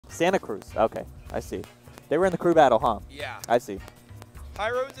Santa Cruz. Okay, I see. They were in the crew battle, huh? Yeah. I see.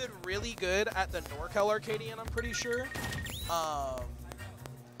 Hyro did really good at the NorCal Arcadian, I'm pretty sure.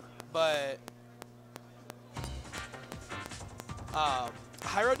 But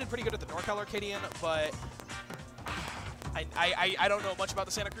Hyro did pretty good at the NorCal Arcadian, but I don't know much about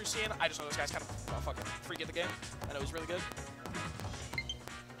the Santa Cruz scene. I just know this guy's kind of a fucking freak at the game, and it was really good.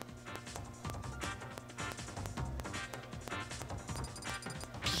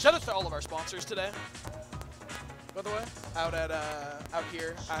 Shout out to all of our sponsors today, by the way, out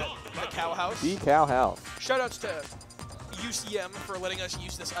here at the Cow House. The Cow House. Shout outs to UCM for letting us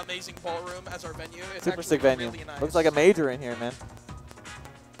use this amazing ballroom as our venue. It's Super sick venue. Really nice. Looks like a major in here, man.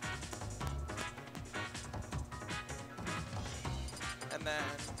 And then.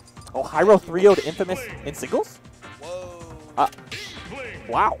 Oh, Hyro 3-0'd Infamous in singles? Whoa.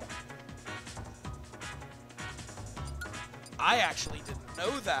 Wow. I actually didn't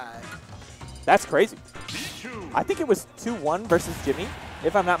know that. That's crazy. I think it was 2-1 versus Jimmy,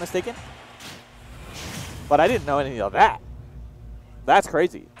 if I'm not mistaken. But I didn't know any of that. That's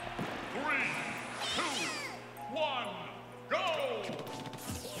crazy. 3, 2, 1, go!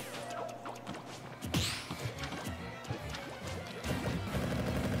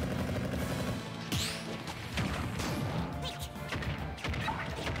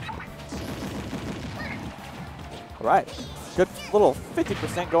 All right. Good little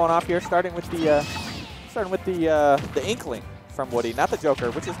 50% going off here, starting with the Inkling from Woody, not the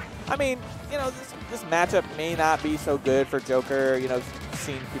Joker, which is, I mean, you know, this matchup may not be so good for Joker. You know,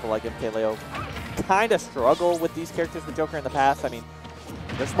 seen people like MKLeo kind of struggle with these characters with Joker in the past. I mean,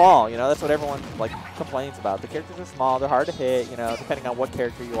 they're small, you know, that's what everyone like complains about. The characters are small, they're hard to hit, you know, depending on what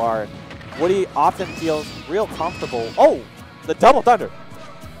character you are. And Woody often feels real comfortable. Oh, the double thunder.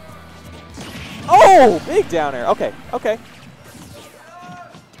 Oh, big down air. Okay, okay.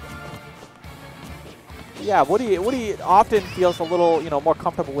 Yeah, Woody often feels a little, you know, more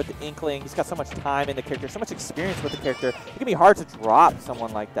comfortable with the Inkling. He's got so much time in the character, so much experience with the character. It can be hard to drop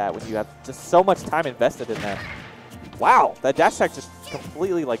someone like that when you have just so much time invested in them. Wow, that dash attack just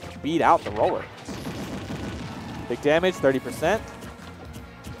completely, like, beat out the roller. Big damage, 30%.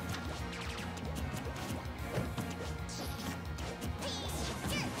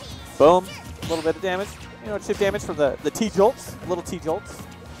 Boom, a little bit of damage. You know, chip damage from the T-Jolts, little T-Jolts.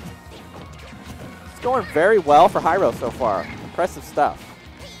 Going very well for Hyro so far. Impressive stuff.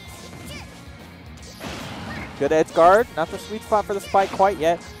 Good edge guard. Not the sweet spot for the spike quite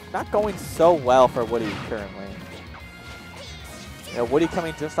yet. Not going so well for Woody currently. You know, Woody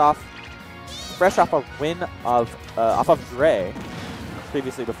coming just fresh off a win off of Dre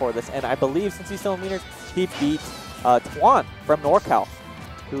previously before this, and I believe since he's still in leaders, he beat Twan from NorCal,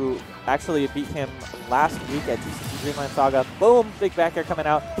 who actually beat him last week at TCC Dreamland Saga. Boom, big back air coming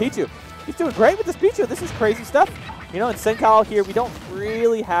out. Pichu. He's doing great with this Pichu. This is crazy stuff. You know, in Sencal here, we don't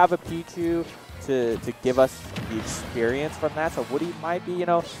really have a Pichu to give us the experience from that. So Woody might be, you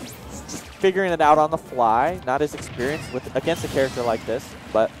know, just figuring it out on the fly. Not as experienced against a character like this,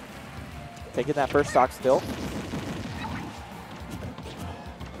 but taking that first stock still.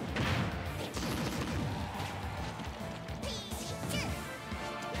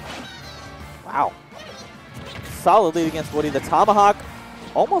 Wow. Solid lead against Woody. The Tomahawk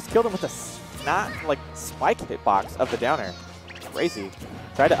almost killed him with a spike hitbox of the down air. Crazy.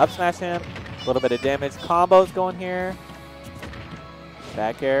 Tried to up smash him. A little bit of damage. Combos going here.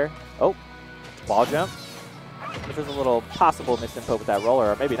 Back air. Oh. Ball jump. If there's a little possible misinput with that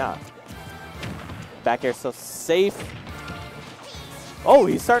roller, or maybe not. Back air so safe. Oh,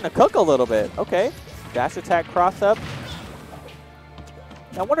 he's starting to cook a little bit. Okay. Dash attack cross up.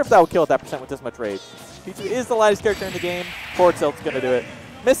 I wonder if that will kill at that percent with this much rage. Pichu is the lightest character in the game. Forward tilt's going to do it.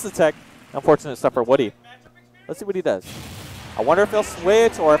 Missed the tech. Unfortunate stuff for Woody. Let's see what he does. I wonder if he'll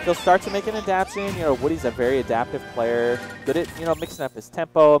switch or if he'll start to make an adaptation. You know, Woody's a very adaptive player. Good at, you know, mixing up his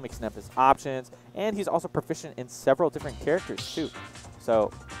tempo, mixing up his options. And he's also proficient in several different characters, too.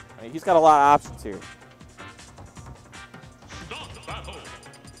 So, I mean, he's got a lot of options here. Stop battle.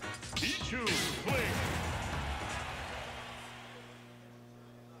 Pichu play.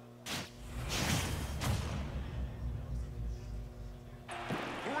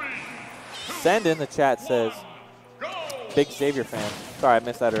 Send in the chat says, big Xavier fan. Sorry, I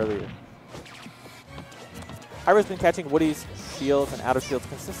missed that earlier. Hyro's been catching Woody's shields and out of shields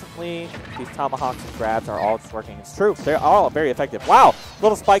consistently. These tomahawks and grabs are all just working. It's true. They're all very effective. Wow.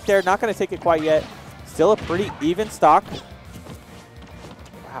 Little spike there. Not going to take it quite yet. Still a pretty even stock.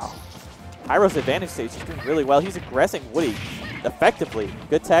 Wow. Hyro's advantage stage. He's doing really well. He's aggressing Woody effectively.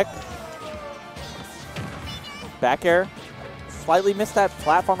 Good tech. Back air. slightly missed that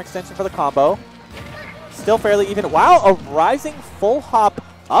platform extension for the combo. Still fairly even. Wow, a rising full hop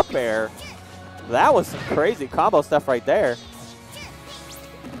up air. That was some crazy combo stuff right there.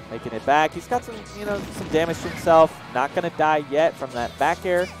 Making it back. He's got some, you know, some damage to himself. Not going to die yet from that back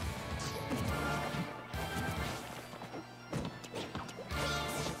air.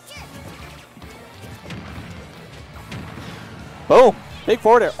 Boom. Big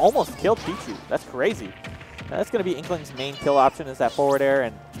forward air. Almost killed Pichu. That's crazy. Now that's going to be Inkling's main kill option is that forward air.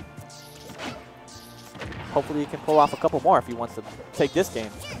 And hopefully he can pull off a couple more if he wants to take this game.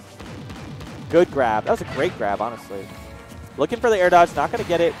 Good grab. That was a great grab, honestly. Looking for the air dodge. Not going to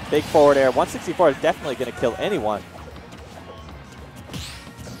get it. Big forward air. 164 is definitely going to kill anyone.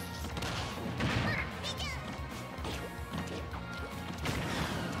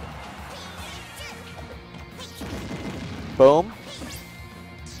 Boom.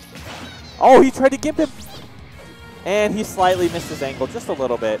 Oh, he tried to gimp him. And he slightly missed his angle just a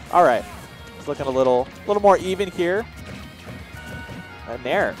little bit. All right. It's looking a little more even here. And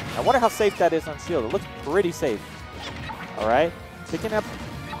there. I wonder how safe that is on shield. It looks pretty safe. All right. Picking up.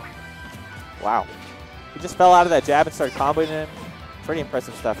 Wow. He just fell out of that jab and started comboing him. Pretty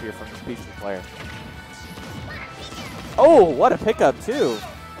impressive stuff here from this Pichu player. Oh, what a pickup, too.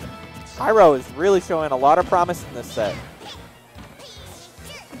 Hyro is really showing a lot of promise in this set.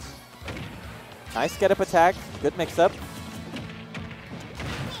 Nice get-up attack. Good mix-up.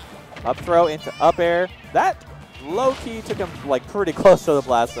 Up throw into up air. That low-key took him like pretty close to the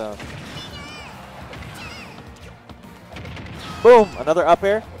blast zone. Boom. Another up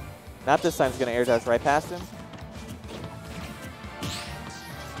air. Not this time. He's going to air dodge right past him.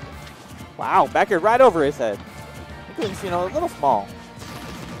 Wow. Back air right over his head. I think it was, a little small.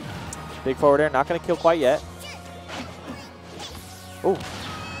 Big forward air. Not going to kill quite yet. Ooh.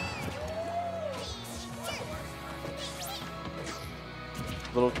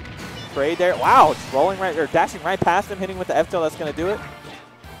 Little trade there. Wow, it's rolling right, or dashing right past him, hitting with the F tilt. That's going to do it.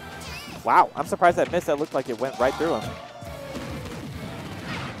 Wow, I'm surprised that missed. That looked like it went right through him.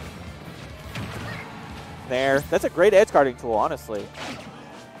 There. That's a great edge guarding tool, honestly.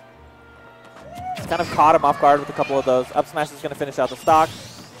 It's kind of caught him off guard with a couple of those. Up smash is going to finish out the stock.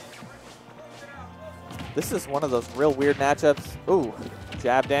 This is one of those real weird matchups. Ooh,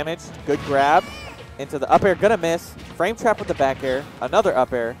 jab damage. Good grab. Into the up air, gonna miss. Frame trap with the back air. Another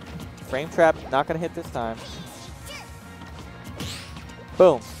up air. Frame trap, not gonna hit this time.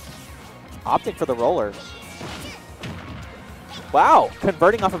 Boom. Opting for the roller. Wow,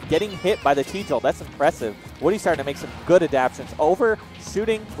 converting off of getting hit by the T-Jolt. That's impressive. Woody's starting to make some good adaptations. Over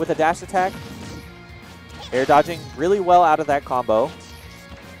shooting with a dash attack. Air dodging really well out of that combo.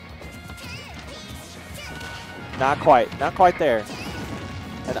 Not quite there.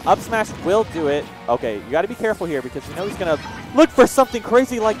 And up smash will do it. Okay, you got to be careful here because you know he's going to look for something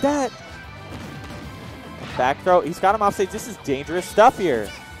crazy like that. Back throw. He's got him off stage. This is dangerous stuff here.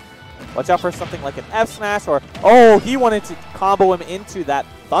 Watch out for something like an F smash or, oh, he wanted to combo him into that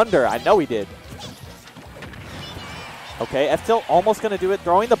thunder. I know he did. Okay, F tilt almost going to do it.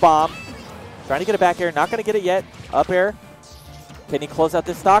 Throwing the bomb. Trying to get a back air. Not going to get it yet. Up air. Can he close out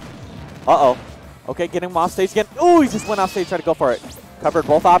this stock? Uh-oh. Okay, getting him off stage again. Oh, he just went off stage, tried to go for it. Covered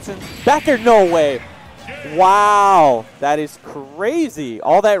both options. Back air, no way. Wow, that is crazy.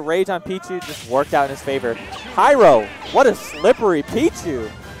 All that rage on Pichu just worked out in his favor. Hyro, what a slippery Pichu.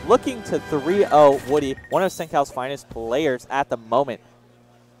 Looking to 3-0 Woody, one of Senkau's finest players at the moment.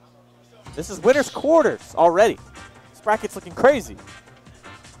 This is winner's quarters already. This bracket's looking crazy.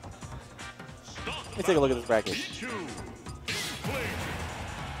 Let me take a look at this bracket.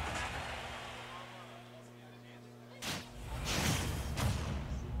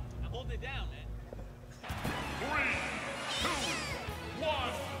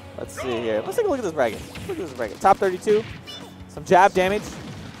 Let's see here. Let's take a look at this bracket. Look at this bracket. Top 32. Some jab damage.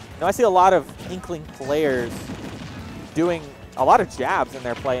 Now I see a lot of Inkling players doing a lot of jabs in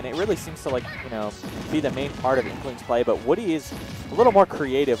their play, and it really seems to be the main part of Inkling's play. But Woody is a little more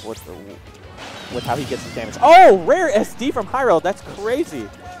creative with how he gets his damage. Oh, rare SD from Hyro. That's crazy.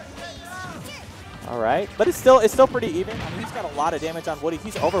 All right, but it's still pretty even. I mean, he's got a lot of damage on Woody.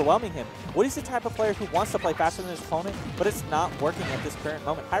 He's overwhelming him. Woody's the type of player who wants to play faster than his opponent, but it's not working at this current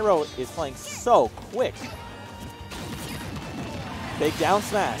moment. Hyro is playing so quick. Big down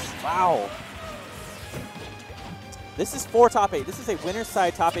smash. Wow. This is for top 8. This is a winner's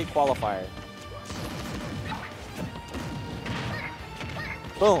side top 8 qualifier.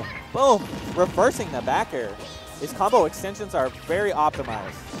 Boom. Boom. Reversing the back air. His combo extensions are very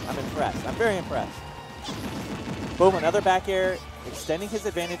optimized. I'm impressed. I'm very impressed. Boom, another back air, extending his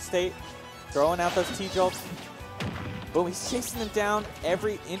advantage state, throwing out those T-jolts. Boom, he's chasing him down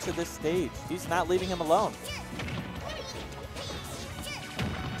every inch of this stage. He's not leaving him alone.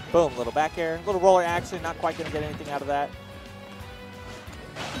 Boom, little back air, little roller action. Not quite going to get anything out of that.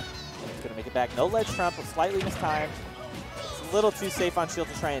 He's going to make it back. No ledge trump, slightly mistimed. It's a little too safe on shield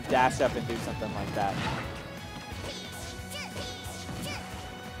to try and dash up and do something like that.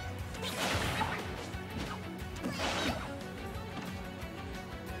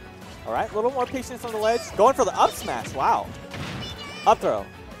 All right, a little more patience on the ledge. Going for the up smash. Wow. Up throw.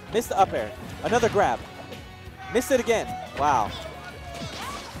 Missed the up air. Another grab. Missed it again. Wow.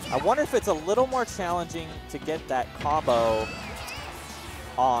 I wonder if it's a little more challenging to get that combo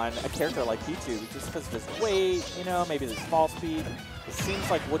on a character like Pichu, just because of his weight, you know, maybe his fall speed. It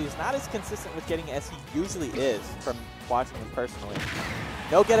seems like Woody's not as consistent with getting as he usually is from watching him personally.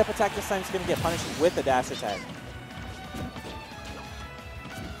 No get up attack this time. He's going to get punished with a dash attack.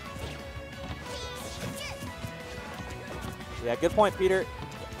 Yeah, good point, Peter.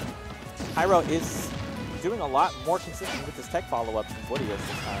 Hyro is doing a lot more consistent with his tech follow-ups than Woody is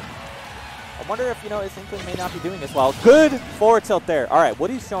this time. I wonder if, you know, his Inkling may not be doing as well. Good forward tilt there. All right,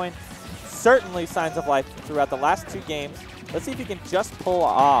 Woody's showing certainly signs of life throughout the last 2 games. Let's see if he can just pull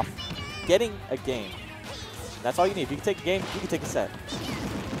off getting a game. That's all you need. If you can take a game, you can take a set.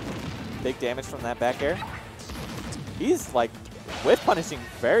 Big damage from that back air. He's, like, whiff punishing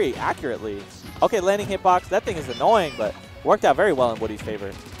very accurately. Okay, landing hitbox. That thing is annoying, but worked out very well in Woody's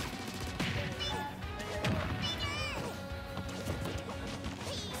favor.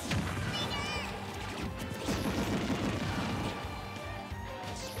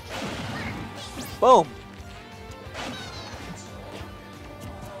 Boom.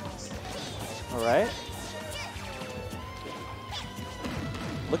 All right.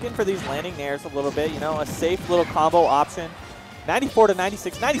 Looking for these landing nairs a little bit, you know, a safe little combo option. 94 to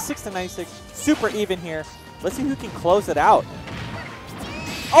 96, 96 to 96. Super even here. Let's see who can close it out.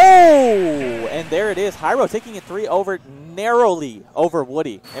 Oh, and there it is. Hyro taking it 3 over narrowly over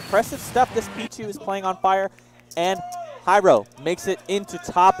Woody. Impressive stuff. This Pichu is playing on fire, and Hyro makes it into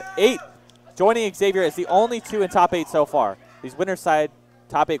top 8. Joining Xavier as the only 2 in top 8 so far. These winner side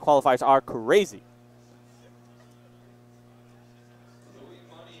top 8 qualifiers are crazy.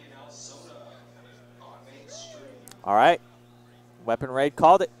 All right. Weapon Raid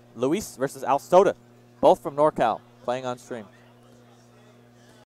called it. Luis versus Al Soda. Both from NorCal playing on stream.